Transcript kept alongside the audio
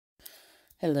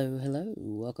Hello.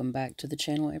 Welcome back to the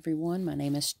channel, everyone. My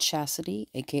name is Chastity,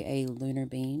 aka Lunar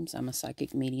Beams. I'm a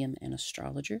psychic medium and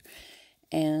astrologer,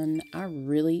 and I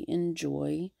really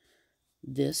enjoy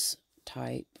this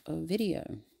type of video.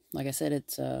 Like I said,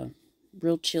 it's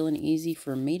real chill and easy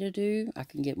for me to do. I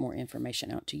can get more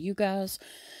information out to you guys.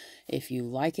 If you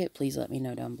like it, please let me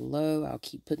know down below. I'll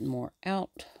keep putting more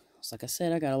out. Like I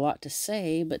said, I got a lot to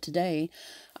say, but today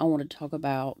I want to talk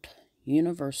about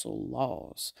universal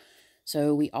laws.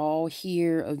 So we all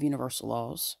hear of universal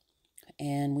laws,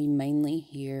 and we mainly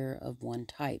hear of one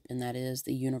type, and that is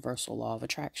the universal law of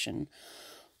attraction.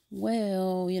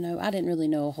 Well, I didn't really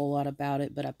know a whole lot about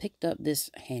it, but I picked up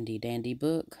this handy dandy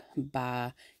book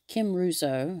by Kim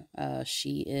Russo.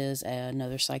 She is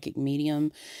another psychic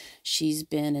medium. She's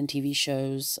been in TV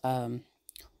shows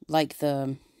like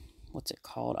what's it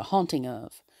called? A Haunting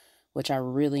of, which I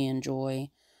really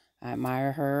enjoy. I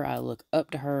admire her. I look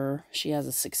up to her. She has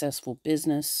a successful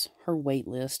business. Her wait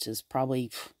list is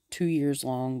probably 2 years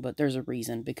long, but there's a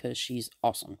reason because she's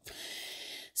awesome.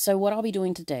 So what I'll be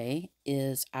doing today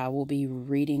is I will be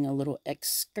reading a little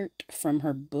excerpt from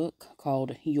her book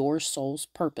called Your Soul's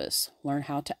Purpose. Learn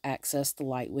how to access the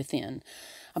light within.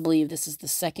 I believe this is the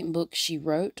second book she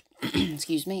wrote.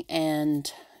 Excuse me.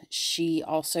 And she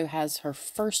also has her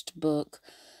first book,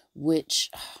 which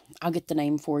I'll get the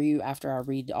name for you after I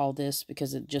read all this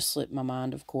because it just slipped my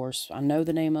mind, of course. I know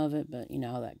the name of it, but you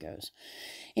know how that goes.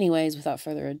 Anyways, without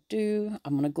further ado,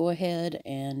 I'm going to go ahead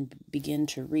and begin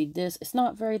to read this. It's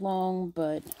not very long,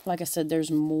 but like I said, there's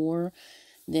more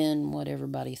than what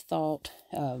everybody thought.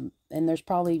 And there's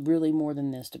probably really more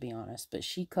than this, to be honest. But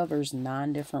she covers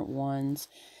 9 different ones.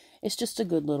 It's just a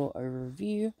good little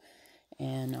overview.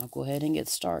 And I'll go ahead and get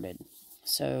started.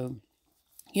 So,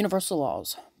 universal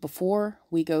laws. Before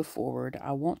we go forward,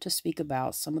 I want to speak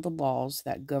about some of the laws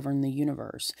that govern the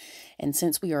universe. And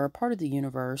since we are a part of the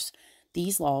universe,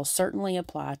 these laws certainly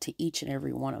apply to each and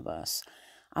every one of us.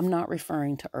 I'm not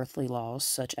referring to earthly laws,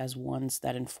 such as ones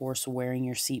that enforce wearing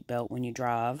your seatbelt when you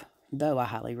drive, though I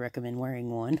highly recommend wearing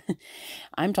one.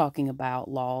 I'm talking about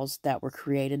laws that were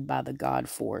created by the God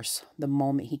force the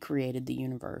moment he created the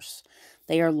universe.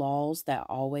 They are laws that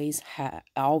always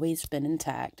been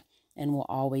intact and will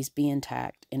always be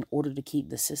intact in order to keep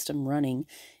the system running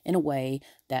in a way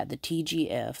that the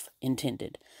TGF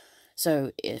intended.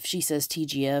 So if she says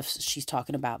TGF, she's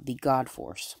talking about the God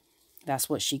force. That's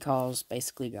what she calls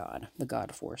basically God, the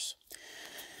God force.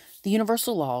 The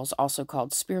universal laws, also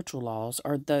called spiritual laws,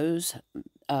 are those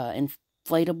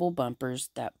inflatable bumpers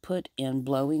that put in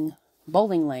bowling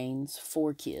lanes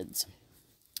for kids.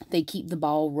 They keep the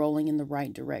ball rolling in the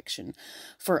right direction.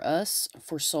 For us,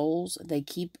 for souls, they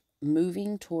keep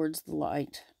moving towards the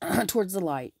light, towards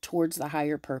the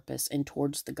higher purpose, and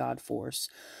towards the God force,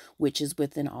 which is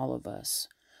within all of us.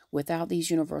 Without these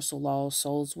universal laws,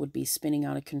 souls would be spinning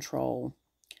out of control,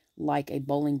 like a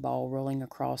bowling ball rolling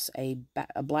across a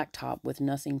blacktop with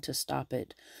nothing to stop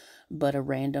it but the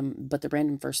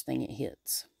random first thing it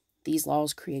hits. These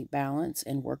laws create balance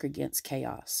and work against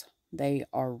chaos. They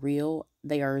are real.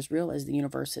 They are as real as the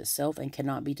universe itself and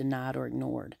cannot be denied or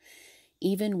ignored.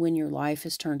 Even when your life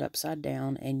is turned upside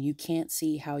down and you can't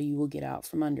see how you will get out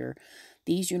from under,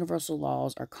 these universal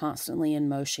laws are constantly in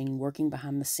motion, working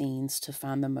behind the scenes to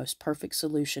find the most perfect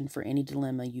solution for any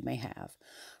dilemma you may have.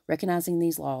 Recognizing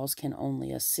these laws can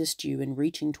only assist you in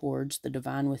reaching towards the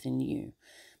divine within you.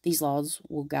 These laws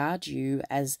will guide you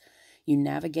as you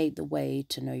navigate the way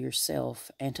to know yourself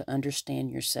and to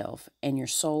understand yourself and your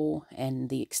soul and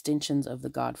the extensions of the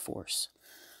God force.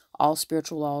 All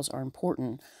spiritual laws are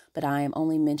important, but I am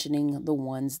only mentioning the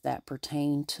ones that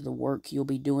pertain to the work you'll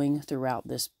be doing throughout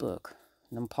this book.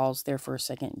 And then pause there for a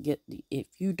second. If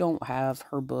you don't have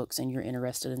her books and you're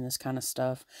interested in this kind of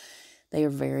stuff, they are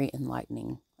very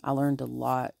enlightening. I learned a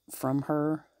lot from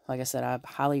her. Like I said, I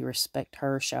highly respect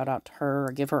her. Shout out to her.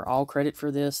 I give her all credit for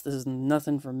this. This is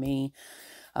nothing from me.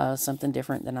 Something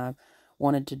different than I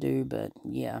wanted to do, but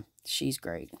yeah, she's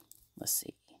great. Let's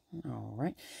see. All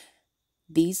right.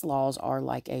 These laws are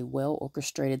like a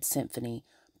well-orchestrated symphony,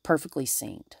 perfectly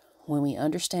synced. When we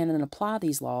understand and apply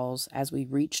these laws as we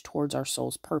reach towards our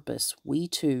soul's purpose, we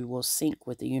too will sync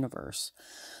with the universe.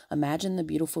 Imagine the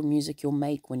beautiful music you'll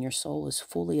make when your soul is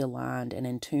fully aligned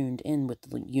and tuned in with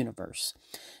the universe.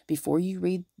 Before you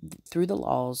read through the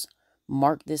laws,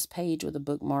 mark this page with a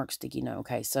bookmark sticky note.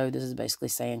 Okay, so this is basically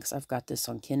saying, because I've got this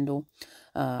on Kindle,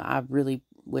 I really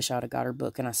wish I'd have got her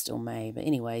book, and I still may. But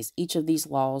anyways, each of these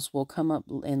laws will come up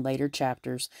in later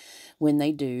chapters. When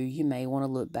they do, you may want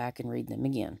to look back and read them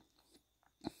again.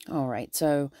 All right,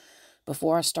 so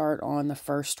before I start on the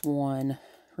first one,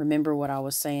 remember what I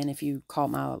was saying, if you caught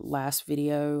my last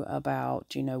video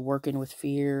about, working with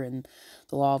fear and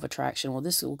the law of attraction. Well,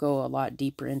 this will go a lot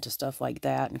deeper into stuff like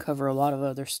that and cover a lot of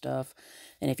other stuff.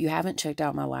 And if you haven't checked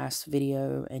out my last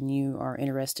video and you are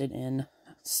interested in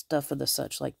stuff of the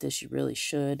such like this, you really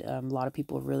should. A lot of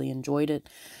people have really enjoyed it.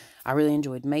 I really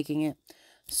enjoyed making it.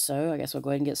 So I guess we'll go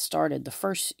ahead and get started. The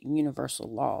first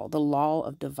universal law, the law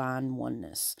of divine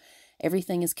oneness.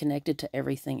 Everything is connected to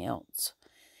everything else.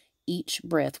 Each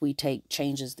breath we take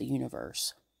changes the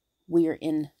universe. We are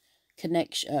in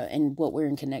connection, and what we're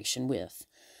in connection with.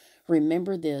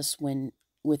 Remember this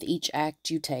with each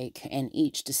act you take and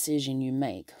each decision you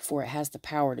make, for it has the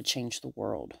power to change the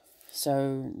world.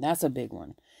 So that's a big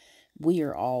one. We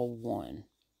are all one.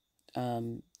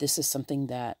 This is something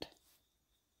that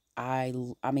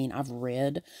I've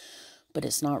read, but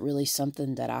it's not really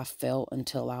something that I felt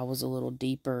until I was a little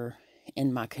deeper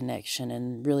in my connection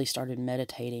and really started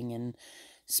meditating, and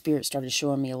Spirit started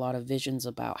showing me a lot of visions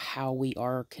about how we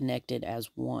are connected as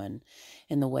one.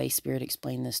 And the way Spirit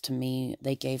explained this to me,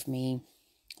 they gave me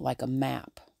like a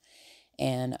map,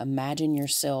 and imagine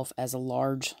yourself as a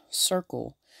large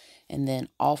circle, and then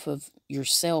off of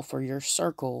yourself or your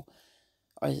circle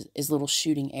is little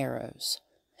shooting arrows.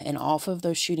 And off of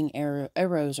those shooting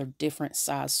arrows are different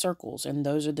size circles. And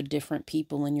those are the different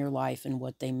people in your life and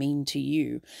what they mean to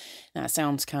you. Now, it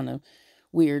sounds kind of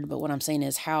weird, but what I'm saying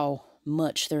is how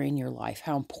much they're in your life,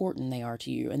 how important they are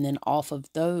to you. And then off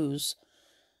of those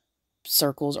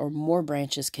circles are more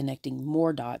branches connecting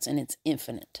more dots, and it's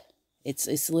infinite.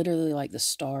 It's literally like the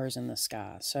stars in the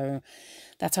sky. So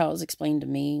that's how it was explained to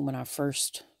me when I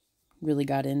first really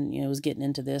got in, was getting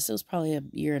into this. It was probably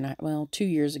 2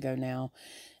 years ago now.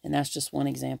 And that's just one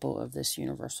example of this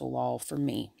universal law for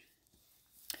me.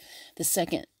 The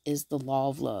second is the law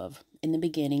of love. In the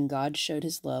beginning, God showed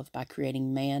his love by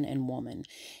creating man and woman.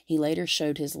 He later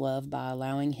showed his love by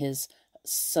allowing his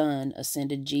Son,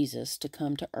 ascended Jesus, to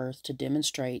come to earth to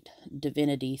demonstrate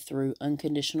divinity through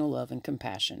unconditional love and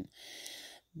compassion.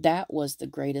 That was the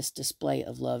greatest display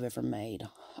of love ever made.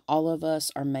 All of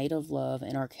us are made of love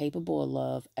and are capable of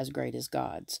love as great as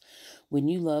God's. When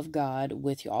you love God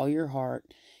with all your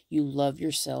heart, you love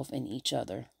yourself and each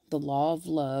other. The law of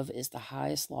love is the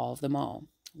highest law of them all.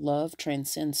 Love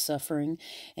transcends suffering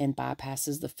and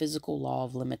bypasses the physical law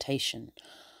of limitation.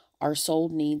 Our soul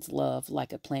needs love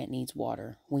like a plant needs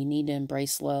water. We need to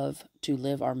embrace love to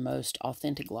live our most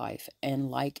authentic life. And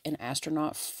like an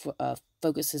astronaut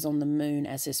focuses on the moon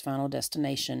as his final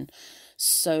destination,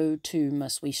 so too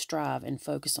must we strive and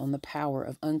focus on the power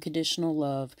of unconditional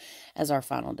love as our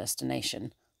final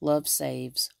destination. Love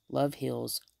saves, love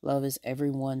heals, love is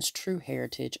everyone's true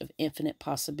heritage of infinite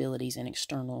possibilities and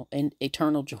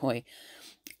eternal joy.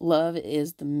 Love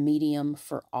is the medium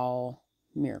for all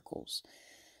miracles.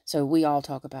 So we all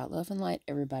talk about love and light,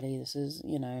 everybody. This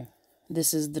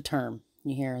is the term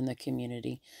you hear in the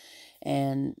community.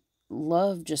 And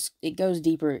love it goes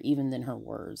deeper even than her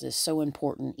words. It's so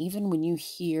important. Even when you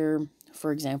hear,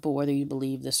 for example, whether you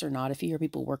believe this or not, if you hear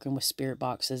people working with spirit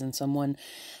boxes and someone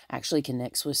actually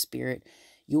connects with spirit,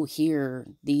 you'll hear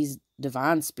these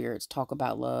divine spirits talk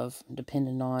about love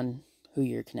depending on who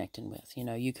you're connecting with.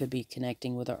 You could be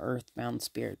connecting with an earthbound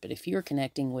spirit, but if you're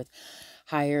connecting with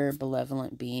higher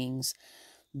benevolent beings,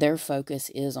 their focus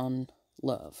is on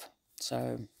love.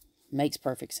 So makes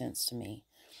perfect sense to me.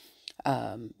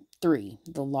 3,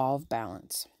 the law of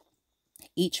balance.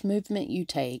 Each movement you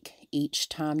take, each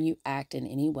time you act in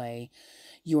any way,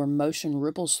 your motion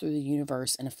ripples through the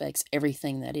universe and affects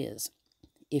everything that is.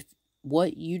 If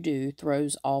what you do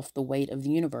throws off the weight of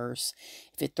the universe,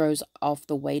 if it throws off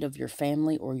the weight of your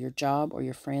family or your job or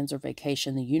your friends or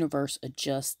vacation, the universe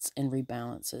adjusts and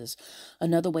rebalances.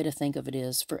 Another way to think of it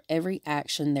is, for every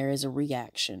action there is a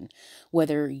reaction,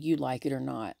 whether you like it or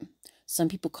not. Some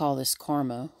people call this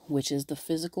karma, which is the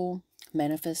physical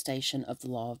manifestation of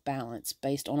the law of balance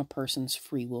based on a person's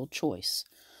free will choice.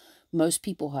 Most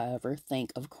people, however,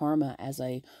 think of karma as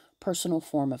a personal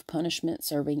form of punishment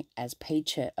serving as a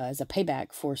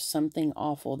payback for something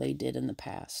awful they did in the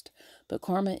past. But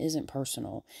karma isn't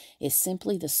personal. It's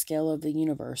simply the scale of the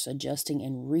universe adjusting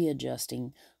and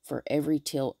readjusting for every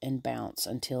tilt and bounce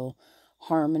until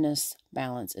harmonious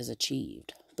balance is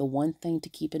achieved. The one thing to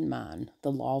keep in mind,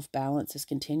 the law of balance is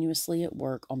continuously at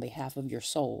work on behalf of your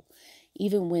soul.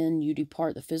 Even when you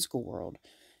depart the physical world,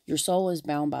 your soul is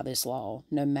bound by this law,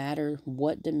 no matter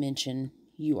what dimension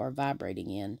you are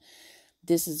vibrating in.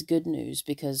 This is good news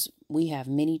because we have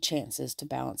many chances to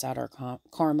balance out our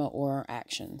karma or our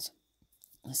actions.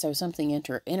 So something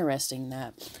interesting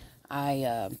that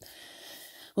I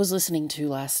was listening to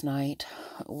last night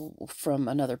from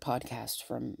another podcast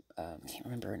from, I can't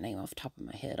remember her name off the top of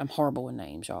my head. I'm horrible with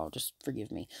names, y'all. Just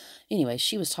forgive me. Anyway,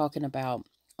 she was talking about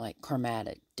like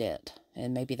karmatic debt.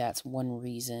 And maybe that's one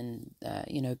reason that,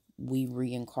 we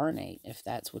reincarnate, if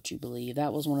that's what you believe.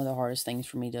 That was one of the hardest things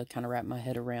for me to kind of wrap my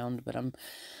head around. But I'm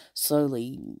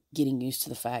slowly getting used to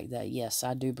the fact that, yes,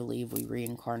 I do believe we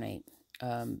reincarnate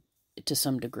to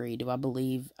some degree. Do I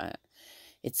believe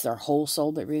it's our whole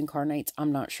soul that reincarnates?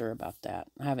 I'm not sure about that.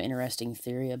 I have an interesting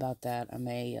theory about that I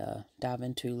may dive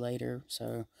into later,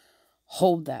 so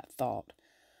hold that thought.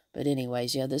 But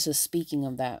anyways, yeah, this is speaking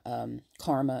of that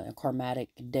karma and karmatic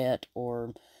debt,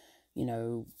 or,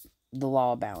 the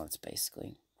law of balance,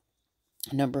 basically.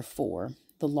 Number 4,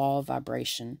 the law of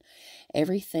vibration.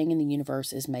 Everything in the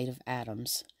universe is made of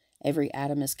atoms. Every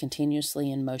atom is continuously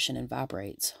in motion and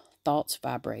vibrates. Thoughts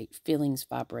vibrate, feelings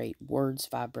vibrate, words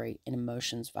vibrate, and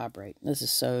emotions vibrate. This is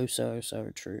so, so, so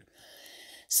true.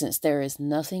 Since there is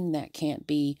nothing that can't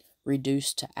be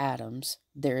reduced to atoms,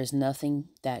 there is nothing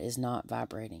that is not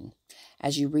vibrating.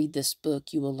 As you read this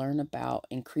book, you will learn about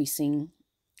increasing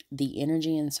the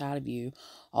energy inside of you,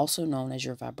 also known as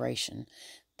your vibration.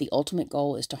 The ultimate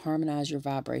goal is to harmonize your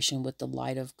vibration with the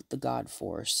light of the God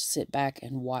force. Sit back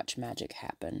and watch magic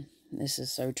happen. This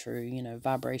is so true.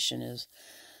 Vibration is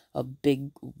a big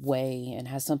way and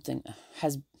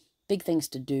has big things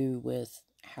to do with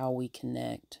how we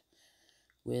connect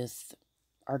with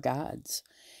our guides.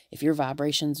 If your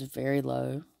vibration's very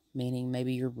low, meaning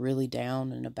maybe you're really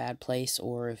down in a bad place,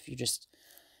 or if you're just,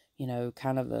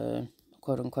 kind of a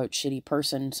quote unquote shitty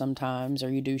person sometimes, or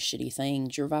you do shitty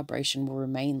things, your vibration will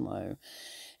remain low.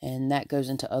 And that goes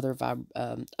into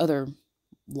other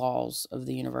laws of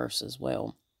the universe as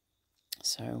well.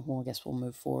 So, I guess we'll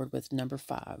move forward with number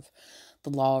 5, the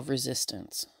law of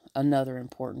resistance. Another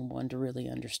important one to really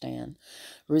understand.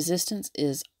 Resistance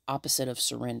is opposite of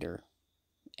surrender.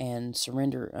 And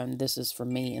surrender, and this is for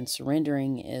me, and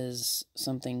surrendering is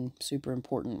something super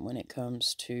important when it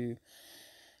comes to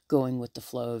going with the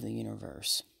flow of the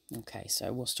universe. Okay,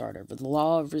 so we'll start over. The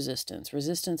law of resistance.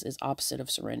 Resistance is opposite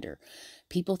of surrender.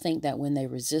 People think that when they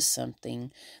resist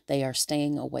something, they are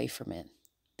staying away from it.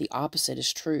 The opposite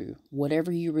is true.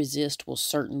 Whatever you resist will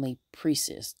certainly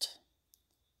persist.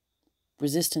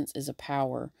 Resistance is a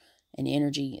power, an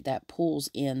energy that pulls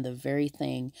in the very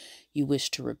thing you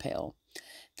wish to repel.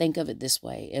 Think of it this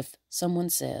way. If someone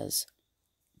says,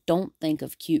 "Don't think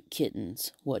of cute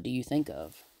kittens," what do you think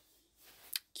of?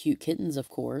 Cute kittens, of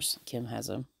course. Kim has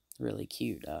a really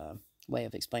cute way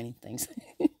of explaining things.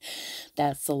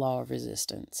 That's the law of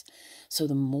resistance. So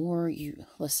the more you,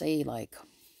 let's say, like,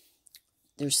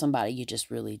 there's somebody you just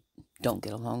really don't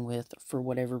get along with for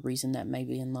whatever reason that may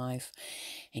be in life,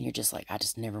 and you're just like, I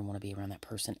just never want to be around that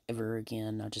person ever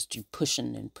again. You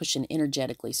pushing and pushing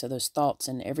energetically, so those thoughts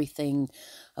and everything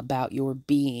about your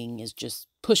being is just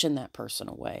pushing that person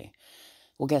away.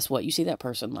 Well, guess what? You see that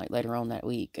person like later on that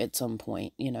week at some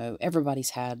point.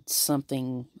 Everybody's had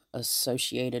something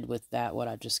associated with that, what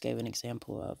I just gave an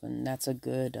example of, and that's a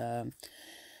good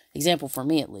example for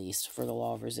me, at least, for the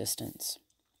law of resistance.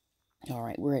 All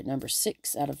right, we're at number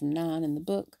 6 out of 9 in the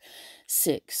book.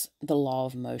 6, the law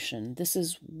of motion.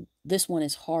 This one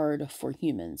is hard for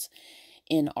humans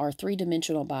in our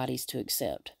 3-dimensional bodies to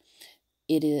accept.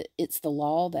 It's the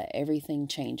law that everything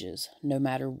changes, no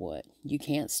matter what. You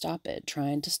can't stop it.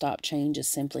 Trying to stop change is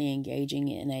simply engaging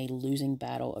in a losing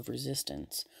battle of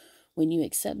resistance. When you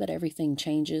accept that everything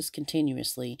changes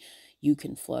continuously, you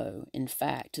can flow. In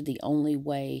fact, the only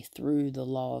way through the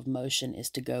law of motion is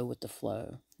to go with the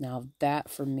flow. Now, that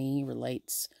for me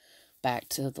relates back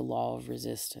to the law of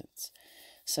resistance.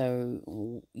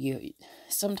 So,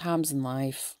 sometimes in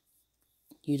life,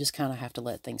 you just kind of have to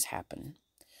let things happen.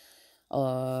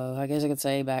 I guess I could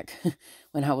say back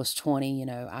when I was 20,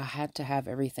 I had to have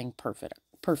everything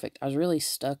perfect. I was really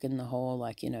stuck in the whole,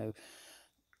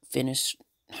 finish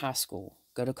high school,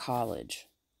 go to college,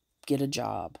 get a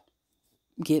job,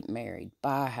 get married,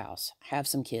 buy a house, have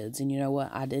some kids. And you know what?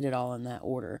 I did it all in that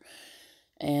order.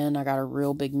 And I got a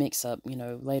real big mix up,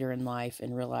 later in life,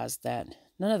 and realized that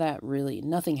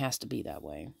nothing has to be that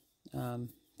way.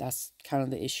 That's kind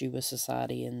of the issue with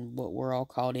society and what we're all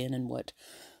caught in, and what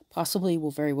possibly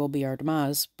will very well be our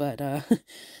demise, but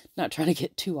not trying to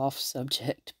get too off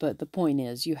subject. But the point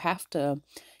is, you have to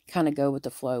kind of go with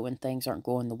the flow when things aren't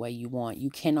going the way you want. You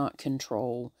cannot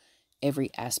control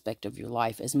every aspect of your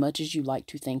life as much as you like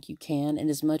to think you can, and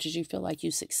as much as you feel like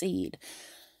you succeed.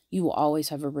 You will always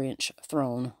have a wrench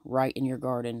thrown right in your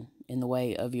garden in the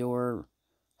way of your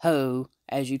hoe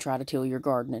as you try to till your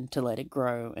garden and to let it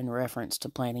grow, in reference to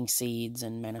planting seeds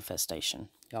and manifestation.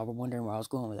 Y'all were wondering where I was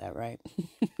going with that, right?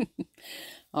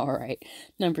 All right.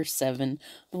 Number 7,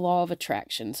 the law of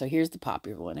attraction. So here's the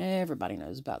popular one. Everybody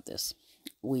knows about this.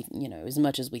 As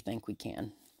much as we think we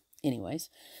can. Anyways,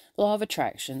 the law of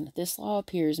attraction. This law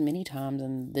appears many times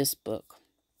in this book.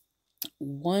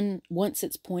 Once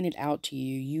it's pointed out to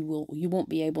you, you won't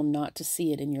be able not to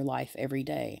see it in your life every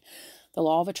day. The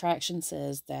law of attraction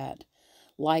says that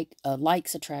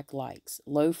likes attract likes.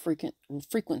 Low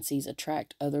frequencies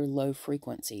attract other low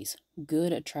frequencies.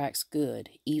 Good attracts good.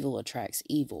 Evil attracts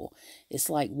evil. It's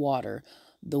like water.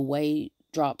 The way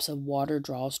drops of water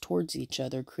draws towards each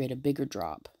other create a bigger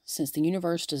drop. Since the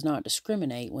universe does not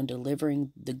discriminate when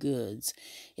delivering the goods,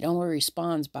 it only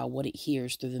responds by what it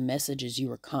hears through the messages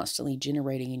you are constantly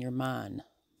generating in your mind.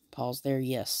 Pause there.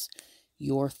 Yes,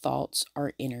 your thoughts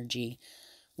are energy.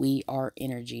 We are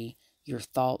energy. Your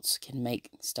thoughts can make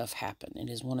stuff happen. It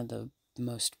is one of the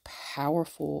most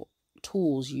powerful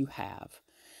tools you have.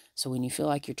 So when you feel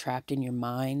like you're trapped in your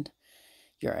mind,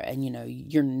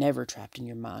 you're never trapped in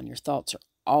your mind. Your thoughts are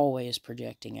always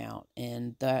projecting out,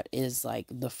 and that is like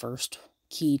the first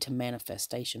key to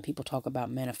manifestation. People talk about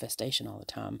manifestation all the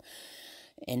time,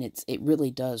 and it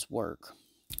really does work.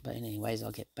 But anyways,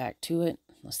 I'll get back to it.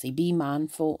 Let's see. Be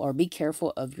mindful or be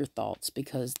careful of your thoughts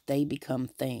because they become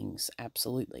things.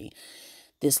 Absolutely.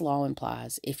 This law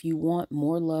implies if you want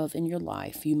more love in your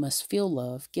life, you must feel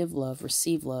love, give love,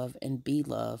 receive love, and be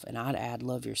love. And I'd add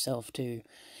love yourself too.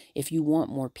 If you want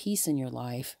more peace in your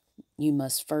life, you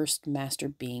must first master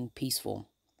being peaceful.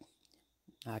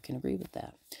 I can agree with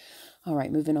that. All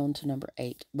right, moving on to number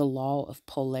 8, the law of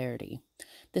polarity.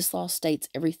 This law states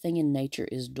everything in nature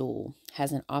is dual,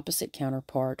 has an opposite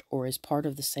counterpart, or is part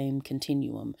of the same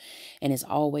continuum, and is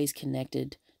always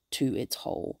connected to its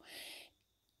whole.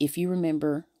 If you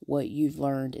remember what you've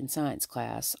learned in science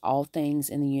class, all things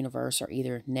in the universe are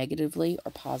either negatively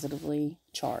or positively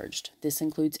charged. This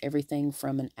includes everything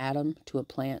from an atom to a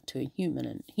plant to a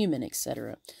human,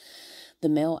 etc. The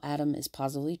male atom is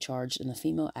positively charged and the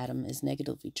female atom is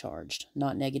negatively charged.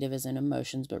 Not negative as in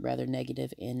emotions, but rather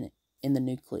negative in the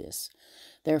nucleus.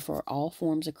 Therefore, all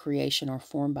forms of creation are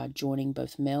formed by joining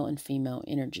both male and female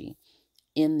energy.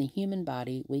 In the human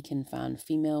body, we can find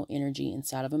female energy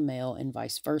inside of a male and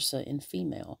vice versa in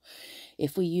female.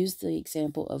 If we use the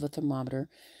example of a thermometer,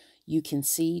 you can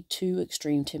see two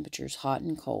extreme temperatures, hot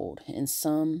and cold, and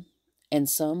some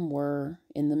were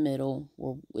in the middle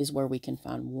is where we can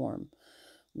find warm.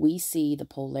 We see the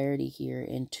polarity here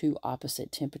in two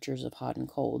opposite temperatures of hot and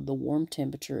cold. The warm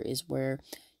temperature is where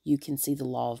you can see the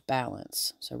law of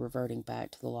balance. So reverting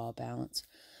back to the law of balance.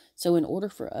 So in order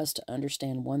for us to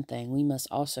understand one thing, we must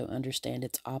also understand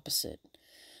its opposite.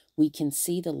 We can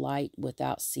see the light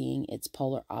without seeing its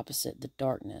polar opposite, the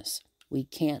darkness. We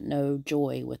can't know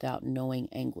joy without knowing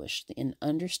anguish. In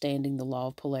understanding the law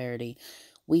of polarity,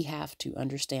 we have to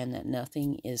understand that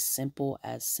nothing is simple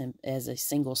as a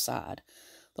single side.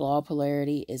 The law of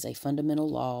polarity is a fundamental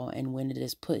law, and when it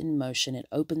is put in motion, it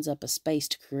opens up a space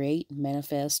to create,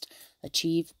 manifest,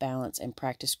 achieve balance, and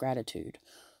practice gratitude.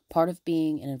 Part of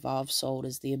being an evolved soul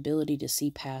is the ability to see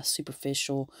past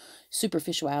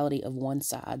superficiality of one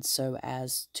side so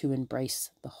as to embrace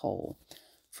the whole.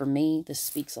 For me, this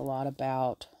speaks a lot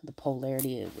about the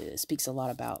polarity. It speaks a lot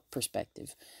about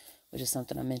perspective, which is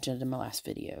something I mentioned in my last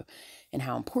video, and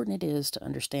how important it is to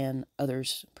understand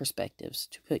others' perspectives,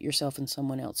 to put yourself in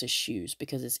someone else's shoes,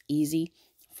 because it's easy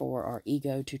for our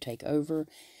ego to take over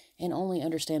and only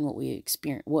understand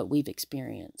what we've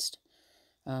experienced.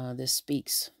 This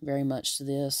speaks very much to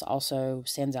this. Also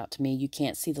stands out to me, you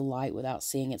can't see the light without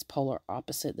seeing its polar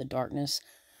opposite, the darkness.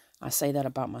 I say that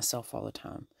about myself all the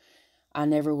time. I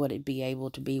never would be able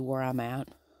to be where I'm at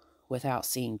without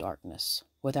seeing darkness,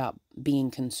 without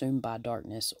being consumed by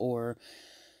darkness, or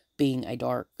being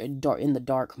in the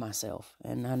dark myself.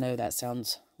 And I know that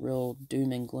sounds real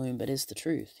doom and gloom, but it's the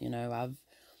truth.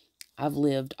 I've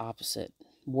lived opposite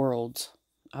worlds.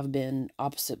 I've been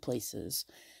opposite places,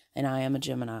 and I am a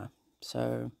Gemini,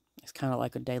 so it's kind of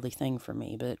like a daily thing for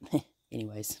me. But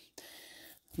anyways,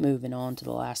 moving on to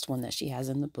the last one that she has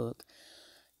in the book,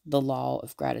 the law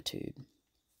of gratitude.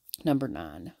 Number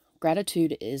 9,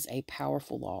 gratitude is a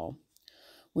powerful law.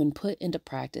 When put into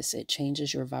practice, it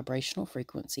changes your vibrational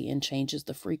frequency and changes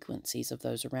the frequencies of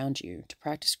those around you. To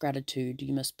practice gratitude,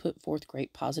 you must put forth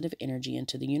great positive energy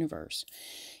into the universe.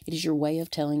 It is your way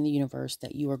of telling the universe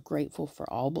that you are grateful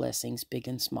for all blessings, big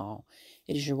and small.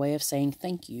 It is your way of saying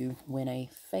thank you when a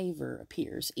favor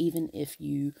appears, even if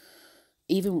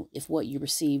what you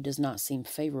receive does not seem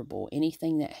favorable.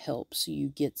 Anything that helps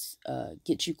you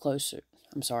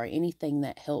anything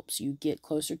that helps you get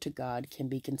closer to God can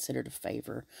be considered a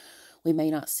favor. We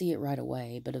may not see it right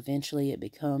away, but eventually it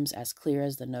becomes as clear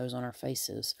as the nose on our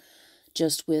faces.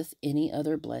 Just with any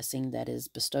other blessing that is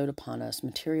bestowed upon us,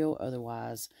 material or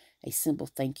otherwise, a simple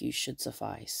thank you should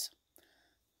suffice.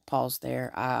 Pause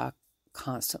there. I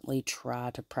constantly try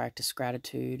to practice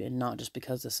gratitude, and not just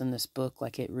because it's in this book.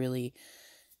 Like, it really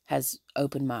has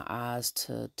opened my eyes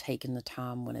to taking the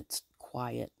time when it's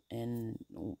quiet and,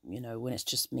 when it's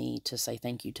just me, to say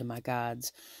thank you to my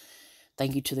guides.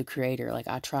 Thank you to the Creator. Like,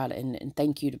 I try to, and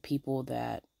thank you to people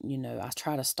that, I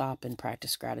try to stop and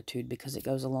practice gratitude, because it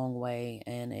goes a long way.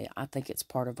 And I think it's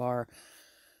part of our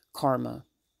karma,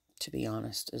 to be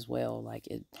honest, as well. Like,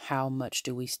 how much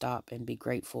do we stop and be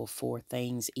grateful for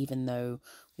things, even though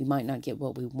we might not get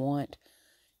what we want,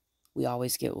 we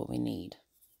always get what we need.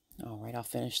 All right, I'll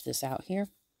finish this out here.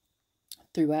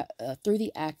 Through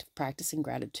the act of practicing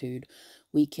gratitude,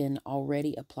 we can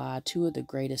already apply two of the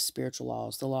greatest spiritual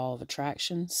laws: the law of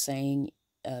attraction, staying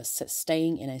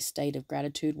in a state of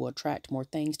gratitude will attract more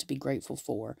things to be grateful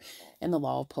for, and the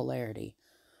law of polarity.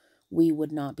 We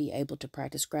would not be able to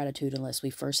practice gratitude unless we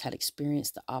first had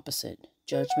experienced the opposite: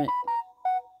 judgment.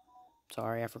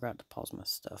 Sorry, I forgot to pause my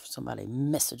stuff. Somebody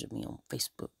messaged me on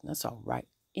Facebook. That's all right.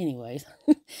 Anyways.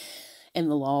 And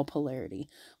the law of polarity.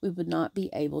 We would not be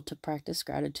able to practice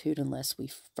gratitude unless we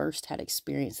first had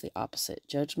experienced the opposite: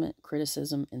 judgment,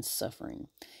 criticism, and suffering.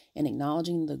 In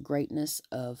acknowledging the greatness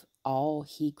of all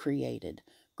He created,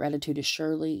 gratitude is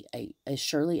surely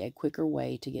a quicker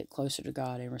way to get closer to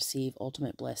God and receive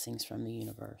ultimate blessings from the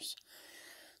universe.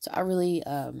 So I really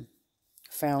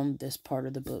found this part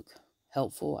of the book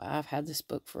helpful. I've had this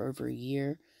book for over a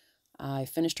year. I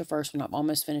finished the first one. I've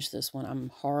almost finished this one. I'm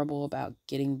horrible about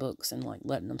getting books and like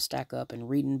letting them stack up and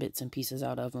reading bits and pieces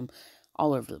out of them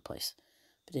all over the place.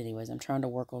 But anyways, I'm trying to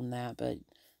work on that. But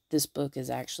this book is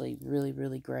actually really,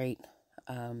 really great.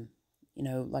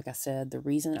 Like I said, the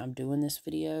reason I'm doing this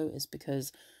video is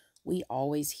because we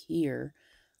always hear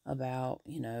about,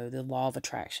 the law of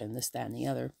attraction, this, that, and the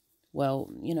other. Well,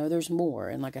 there's more.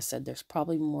 And like I said, there's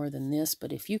probably more than this.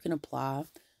 But if you can apply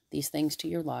these things to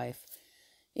your life,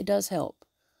 it does help.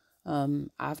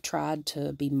 I've tried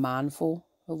to be mindful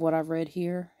of what I've read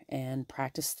here and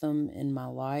practice them in my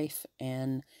life.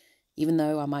 And even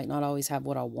though I might not always have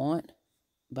what I want,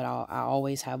 but I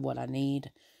always have what I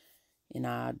need. And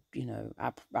I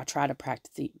try to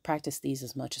practice these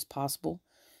as much as possible.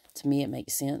 To me, it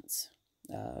makes sense.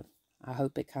 I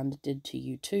hope it kind of did to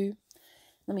you too.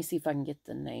 Let me see if I can get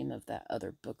the name of that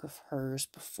other book of hers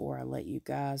before I let you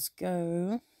guys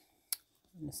go.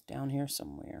 It's down here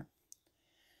somewhere.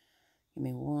 Give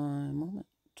me one moment.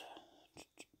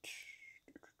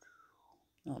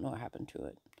 I don't know what happened to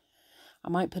it. I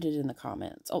might put it in the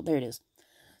comments. Oh, there it is.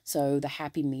 So, The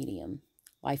Happy Medium,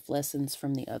 Life Lessons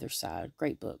from the Other Side.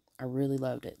 Great book. I really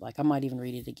loved it. Like, I might even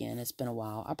read it again. It's been a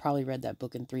while. I probably read that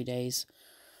book in 3 days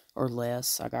or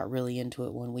less. I got really into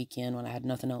it one weekend when I had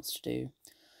nothing else to do.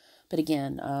 But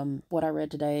again, what I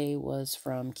read today was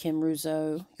from Kim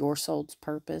Russo, Your Soul's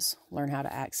Purpose, Learn How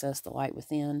to Access the Light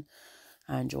Within.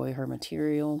 I enjoy her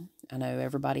material. I know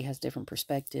everybody has different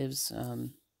perspectives,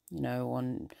 on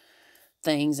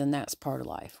things, and that's part of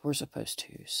life. We're supposed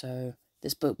to. So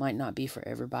this book might not be for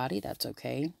everybody. That's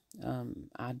okay.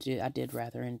 I did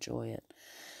rather enjoy it.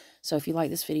 So if you like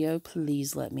this video,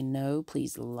 please let me know.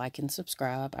 Please like and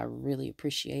subscribe. I really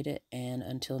appreciate it. And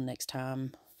until next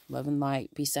time, love and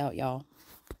light. Peace out, y'all.